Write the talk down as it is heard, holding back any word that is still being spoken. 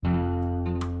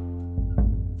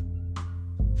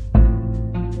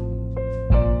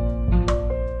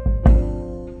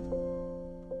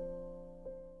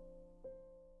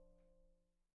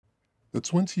the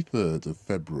 23rd of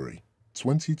February,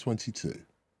 2022.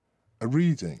 A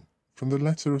reading from the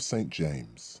letter of St.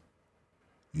 James.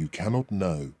 You cannot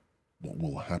know what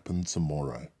will happen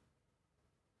tomorrow.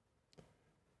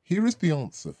 Here is the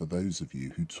answer for those of you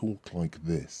who talk like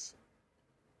this.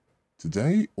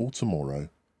 Today or tomorrow,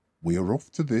 we are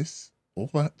off to this or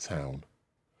that town.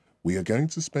 We are going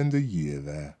to spend a year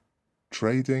there,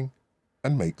 trading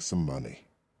and make some money.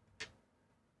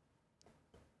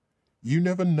 You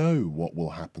never know what will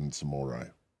happen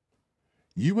tomorrow.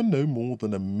 You are no more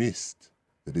than a mist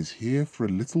that is here for a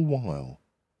little while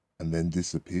and then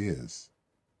disappears.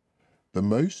 The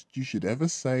most you should ever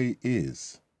say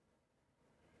is,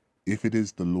 if it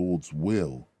is the Lord's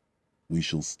will, we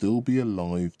shall still be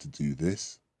alive to do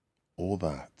this or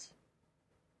that.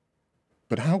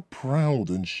 But how proud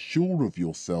and sure of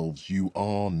yourselves you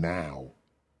are now.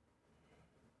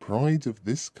 Pride of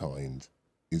this kind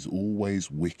is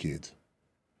always wicked.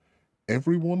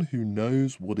 Everyone who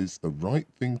knows what is the right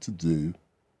thing to do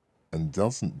and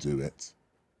doesn't do it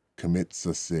commits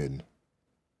a sin.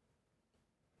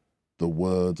 The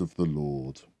word of the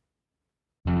Lord.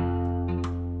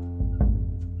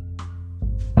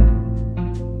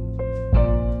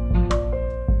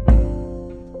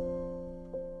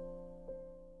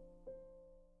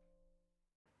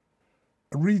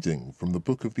 A reading from the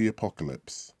book of the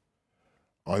Apocalypse.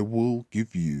 I will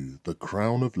give you the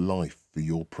crown of life for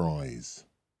your prize.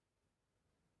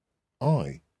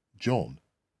 I, John,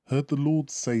 heard the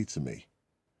Lord say to me,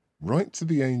 write to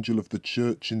the angel of the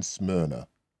church in Smyrna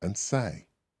and say,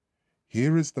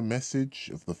 here is the message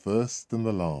of the first and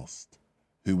the last,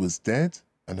 who was dead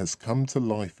and has come to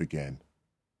life again.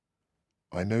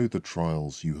 I know the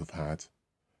trials you have had,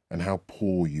 and how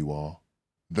poor you are,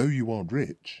 though you are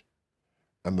rich,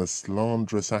 and the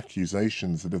slanderous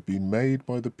accusations that have been made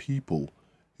by the people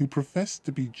who profess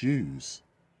to be Jews,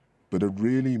 but are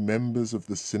really members of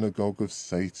the synagogue of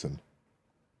Satan.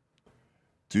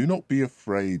 Do not be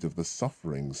afraid of the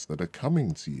sufferings that are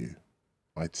coming to you.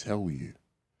 I tell you,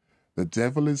 the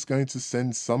devil is going to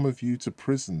send some of you to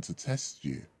prison to test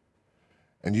you,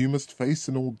 and you must face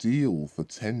an ordeal for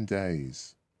 10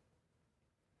 days.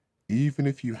 Even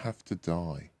if you have to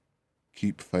die,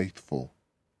 keep faithful,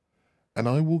 and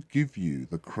I will give you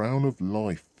the crown of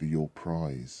life for your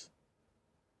prize.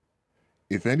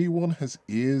 If anyone has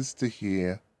ears to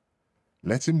hear,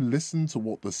 let him listen to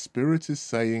what the Spirit is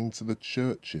saying to the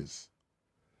churches.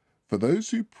 For those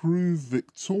who prove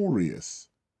victorious,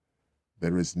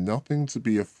 there is nothing to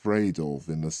be afraid of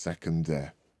in the second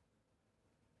death.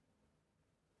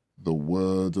 The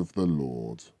word of the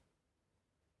Lord.